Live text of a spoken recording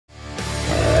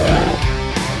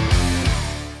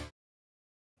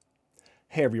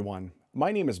Hey everyone,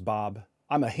 my name is Bob.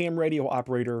 I'm a ham radio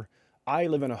operator. I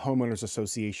live in a homeowners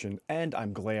association and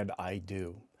I'm glad I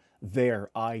do. There,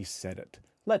 I said it.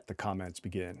 Let the comments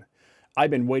begin. I've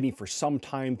been waiting for some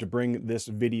time to bring this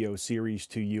video series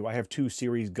to you. I have two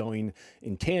series going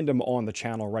in tandem on the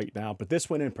channel right now, but this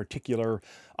one in particular,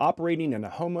 operating in a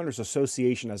homeowners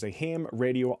association as a ham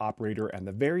radio operator and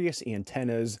the various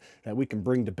antennas that we can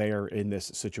bring to bear in this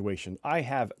situation. I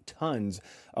have tons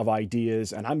of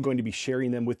ideas and I'm going to be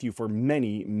sharing them with you for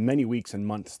many, many weeks and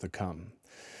months to come.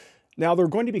 Now, there are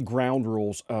going to be ground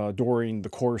rules during the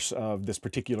course of this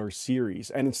particular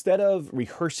series, and instead of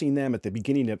rehearsing them at the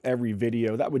beginning of every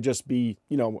video, that would just be,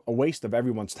 a waste of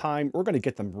everyone's time. We're going to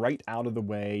get them right out of the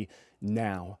way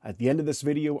now. At the end of this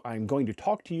video, I'm going to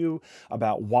talk to you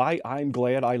about why I'm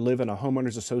glad I live in a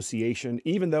homeowners association,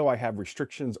 even though I have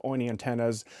restrictions on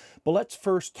antennas. But let's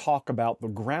first talk about the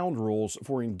ground rules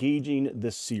for engaging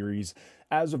this series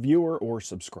as a viewer or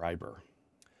subscriber.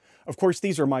 Of course,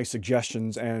 these are my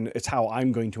suggestions, and it's how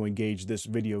I'm going to engage this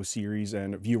video series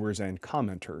and viewers and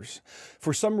commenters.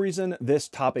 For some reason, this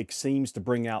topic seems to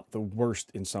bring out the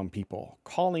worst in some people.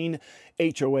 Calling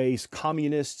HOAs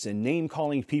communists and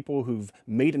name-calling people who've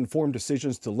made informed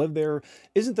decisions to live there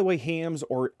isn't the way hams,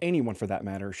 or anyone for that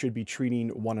matter, should be treating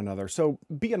one another. So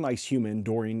be a nice human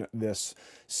during this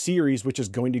series, which is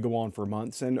going to go on for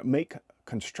months, and make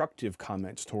constructive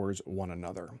comments towards one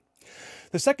another.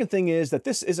 The second thing is that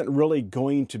this isn't really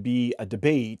going to be a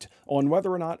debate on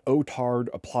whether or not OTARD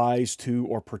applies to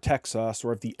or protects us,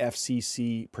 or if the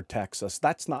FCC protects us.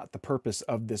 That's not the purpose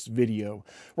of this video.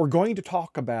 We're going to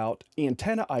talk about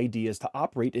antenna ideas to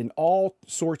operate in all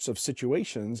sorts of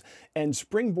situations and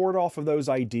springboard off of those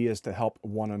ideas to help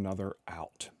one another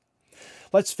out.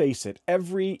 Let's face it,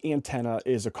 every antenna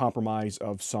is a compromise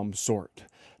of some sort.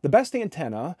 The best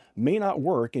antenna may not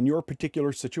work in your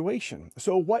particular situation.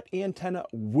 So what antenna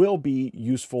will be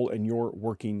useful in your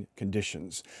working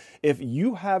conditions? If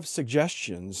you have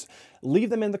suggestions,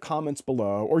 leave them in the comments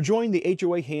below, or join the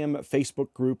HOA Ham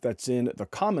Facebook group that's in the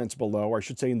comments below, or I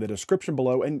should say in the description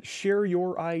below, and share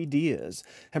your ideas.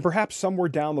 And perhaps somewhere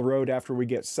down the road, after we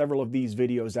get several of these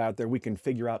videos out there, we can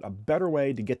figure out a better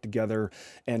way to get together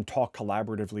and talk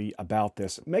collaboratively about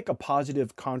this. Make a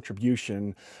positive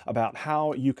contribution about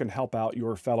how you can help out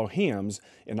your fellow hams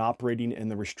in operating in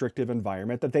the restrictive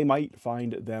environment that they might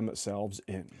find themselves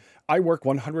in. I work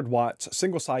 100 watts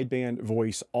single sideband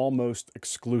voice almost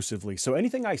exclusively. So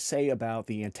anything I say about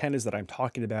the antennas that I'm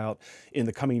talking about in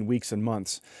the coming weeks and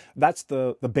months, that's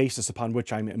the basis upon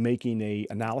which I'm making an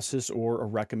analysis or a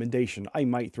recommendation. I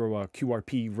might throw a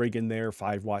QRP rig in there,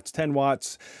 5 watts, 10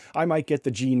 watts. I might get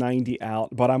the G90 out,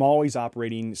 but I'm always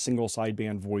operating single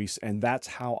sideband voice, and that's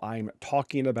how I'm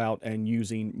talking about and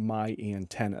using my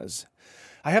antennas.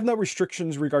 I have no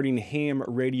restrictions regarding ham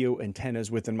radio antennas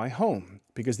within my home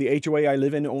because the HOA I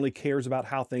live in only cares about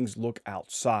how things look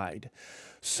outside.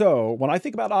 So when I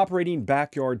think about operating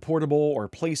backyard portable or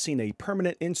placing a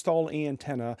permanent install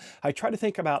antenna, I try to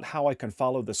think about how I can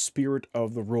follow the spirit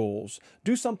of the rules,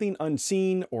 do something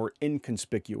unseen or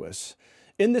inconspicuous.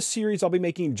 In this series, I'll be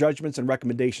making judgments and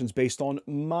recommendations based on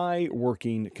my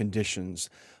working conditions.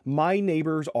 My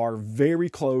neighbors are very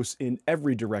close in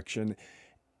every direction.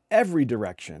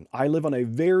 I live on a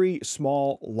very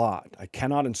small lot. I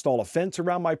cannot install a fence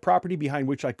around my property behind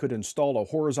which I could install a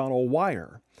horizontal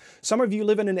wire. Some of you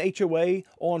live in an HOA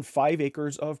on 5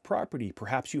 acres of property.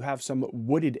 Perhaps you have some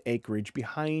wooded acreage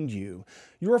behind you.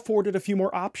 You're afforded a few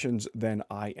more options than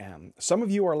I am. Some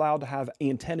of you are allowed to have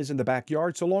antennas in the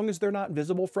backyard so long as they're not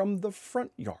visible from the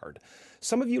front yard.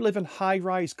 Some of you live in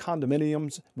high-rise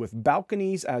condominiums with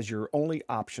balconies as your only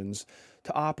options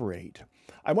to operate.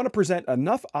 I want to present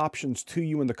enough options to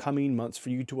you in the coming months for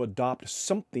you to adopt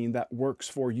something that works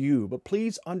for you. But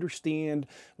please understand,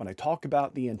 when I talk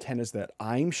about the antennas that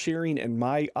I'm sharing and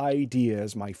my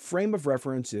ideas, my frame of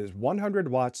reference is 100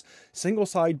 watts single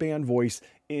sideband voice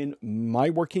in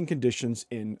my working conditions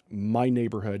in my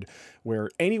neighborhood, where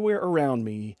anywhere around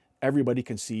me, everybody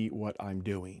can see what I'm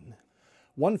doing.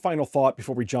 One final thought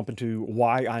before we jump into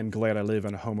why I'm glad I live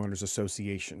in a homeowners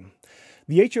association.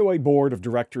 The HOA Board of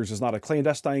Directors is not a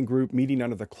clandestine group meeting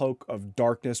under the cloak of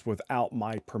darkness without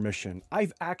my permission.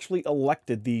 I've actually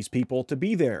elected these people to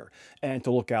be there and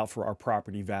to look out for our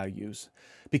property values.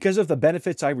 Because of the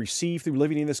benefits I receive through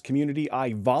living in this community,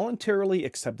 I voluntarily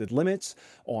accepted limits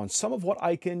on some of what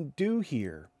I can do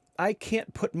here. I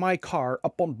can't put my car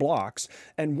up on blocks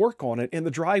and work on it in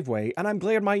the driveway, and I'm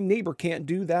glad my neighbor can't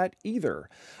do that either.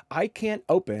 I can't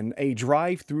open a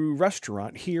drive-through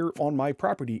restaurant here on my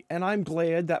property, and I'm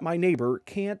glad that my neighbor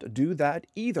can't do that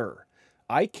either.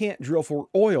 I can't drill for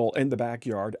oil in the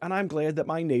backyard, and I'm glad that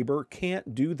my neighbor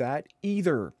can't do that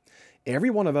either. Every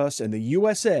one of us in the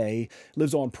USA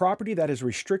lives on property that is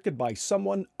restricted by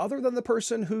someone other than the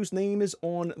person whose name is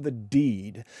on the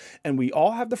deed. And we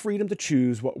all have the freedom to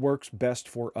choose what works best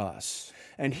for us.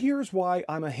 And here's why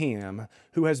I'm a ham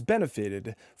who has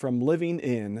benefited from living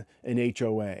in an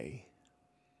HOA.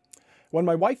 When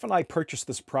my wife and I purchased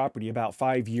this property about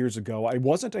 5 years ago, I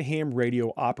wasn't a ham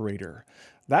radio operator.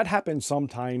 That happened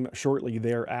sometime shortly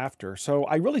thereafter, so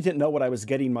I really didn't know what I was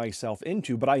getting myself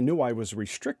into, but I knew I was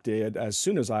restricted as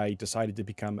soon as I decided to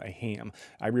become a ham.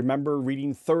 I remember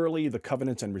reading thoroughly the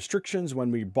covenants and restrictions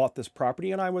when we bought this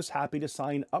property, and I was happy to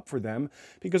sign up for them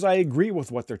because I agree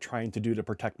with what they're trying to do to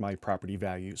protect my property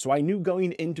value. So I knew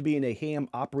going into being a ham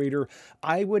operator,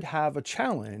 I would have a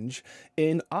challenge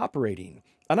in operating.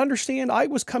 And understand, I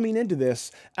was coming into this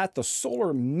at the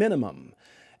solar minimum.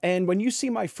 And when you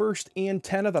see my first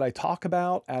antenna that I talk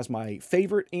about as my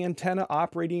favorite antenna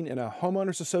operating in a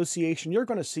homeowners association, you're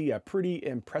going to see a pretty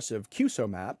impressive QSO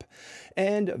map.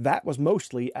 And that was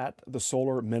mostly at the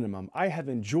solar minimum. I have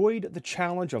enjoyed the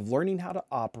challenge of learning how to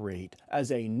operate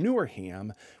as a newer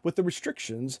ham with the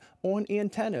restrictions on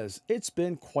antennas. It's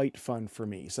been quite fun for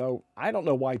me. So I don't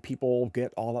know why people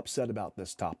get all upset about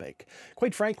this topic.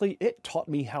 Quite frankly, it taught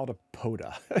me how to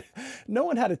POTA. No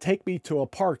one had to take me to a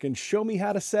park and show me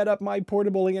how to set up my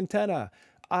portable antenna.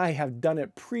 I have done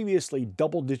it previously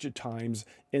double-digit times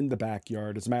in the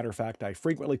backyard. As a matter of fact, I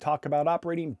frequently talk about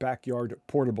operating backyard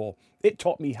portable. It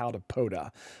taught me how to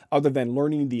POTA, other than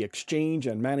learning the exchange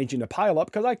and managing a pile-up,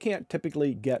 because I can't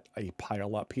typically get a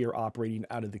pile-up here operating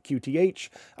out of the QTH.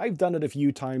 I've done it a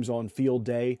few times on field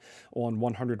day on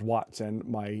 100 watts and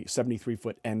my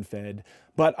 73-foot end fed.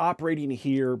 But operating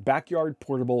here, backyard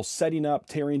portable, setting up,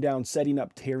 tearing down, setting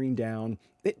up, tearing down,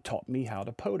 it taught me how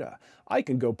to POTA. I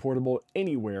can go portable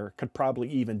anywhere, could probably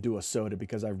even do a SOTA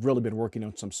because I've really been working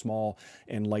on some small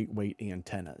and lightweight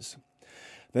antennas.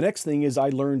 The next thing is I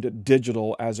learned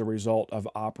digital as a result of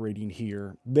operating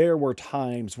here. There were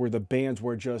times where the bands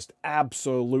were just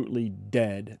absolutely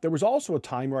dead. There was also a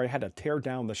time where I had to tear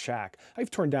down the shack.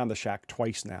 I've torn down the shack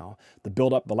twice now. The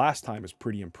build-up the last time is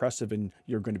pretty impressive, and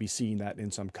you're going to be seeing that in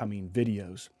some coming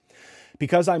videos.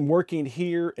 Because I'm working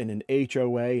here in an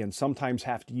HOA and sometimes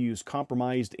have to use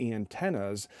compromised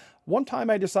antennas, one time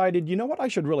I decided, you know what, I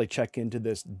should really check into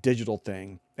this digital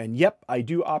thing. And yep, I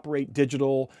do operate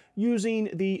digital using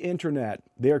the internet.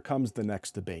 There comes the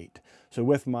next debate. So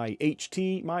with my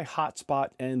HT, my hotspot,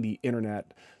 and the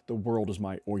internet, the world is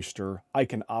my oyster. I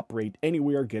can operate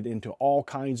anywhere, get into all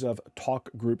kinds of talk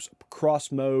groups,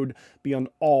 cross mode, be on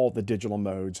all the digital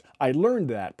modes. I learned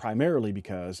that primarily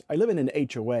because I live in an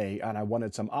HOA and I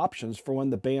wanted some options for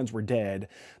when the bands were dead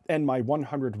and my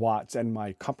 100 watts and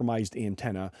my compromised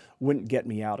antenna wouldn't get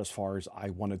me out as far as I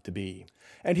wanted to be.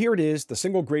 And here it is, the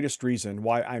single greatest reason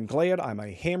why I'm glad I'm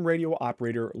a ham radio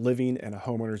operator living in a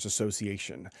homeowners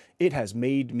association. It has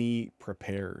made me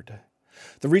prepared.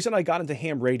 The reason I got into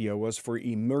ham radio was for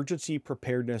emergency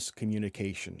preparedness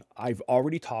communication. I've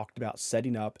already talked about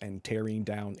setting up and tearing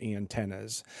down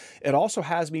antennas. It also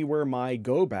has me where my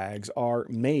go bags are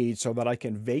made so that I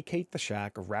can vacate the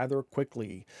shack rather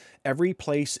quickly. Every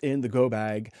place in the go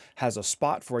bag has a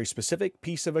spot for a specific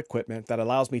piece of equipment that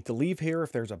allows me to leave here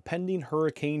if there's a pending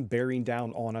hurricane bearing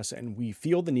down on us and we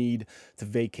feel the need to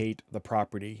vacate the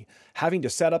property. Having to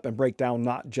set up and break down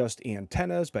not just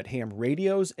antennas, but ham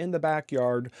radios in the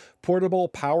backyard, portable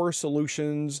power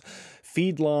solutions,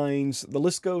 feed lines, the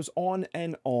list goes on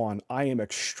and on. I am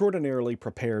extraordinarily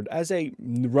prepared as a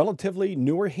relatively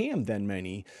newer ham than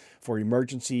many for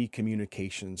emergency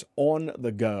communications on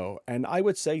the go. And I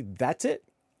would say that's it.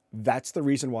 That's the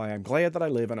reason why I'm glad that I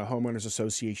live in a homeowners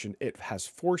association. It has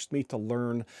forced me to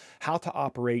learn how to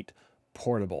operate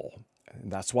portable.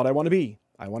 And that's what I want to be.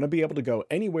 I want to be able to go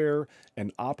anywhere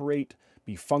and operate,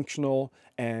 be functional,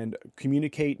 and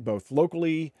communicate both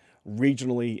locally,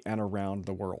 regionally, and around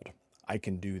the world. I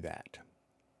can do that.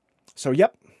 So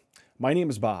yep, my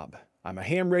name is Bob. I'm a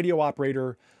ham radio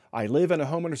operator. I live in a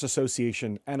homeowners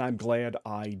association, and I'm glad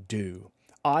I do.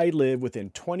 I live within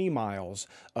 20 miles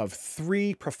of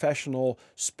 3 professional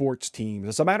sports teams.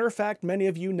 As a matter of fact, many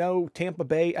of you know Tampa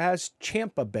Bay as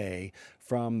Champa Bay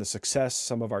from the success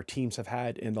some of our teams have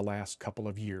had in the last couple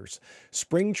of years.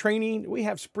 Spring training, we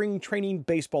have spring training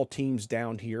baseball teams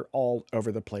down here all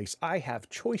over the place. I have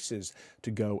choices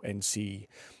to go and see.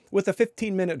 With a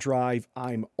 15-minute drive,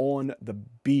 I'm on the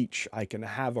beach. I can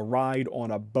have a ride on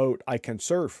a boat. I can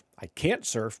surf. I can't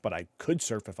surf, but I could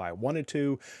surf if I wanted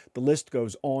to. The list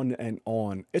goes on and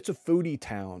on. It's a foodie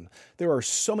town. There are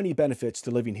so many benefits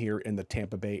to living here in the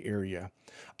Tampa Bay area.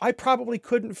 I probably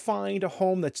couldn't find a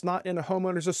home that's not in a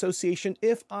homeowners association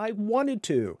if I wanted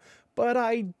to, but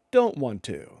I don't want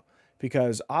to,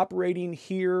 because operating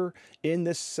here in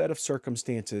this set of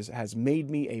circumstances has made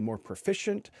me a more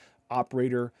proficient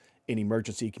operator in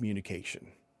emergency communication.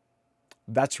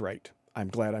 That's right. I'm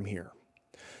glad I'm here.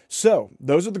 So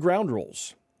those are the ground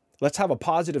rules. Let's have a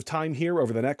positive time here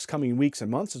over the next coming weeks and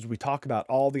months as we talk about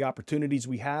all the opportunities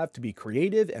we have to be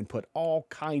creative and put all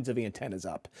kinds of antennas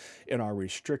up in our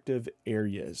restrictive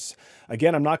areas.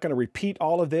 Again, I'm not going to repeat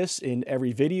all of this in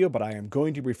every video, but I am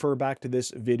going to refer back to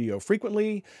this video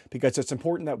frequently because it's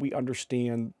important that we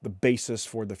understand the basis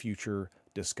for the future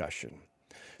discussion.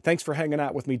 Thanks for hanging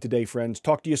out with me today, friends.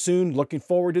 Talk to you soon. Looking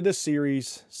forward to this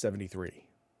series 73.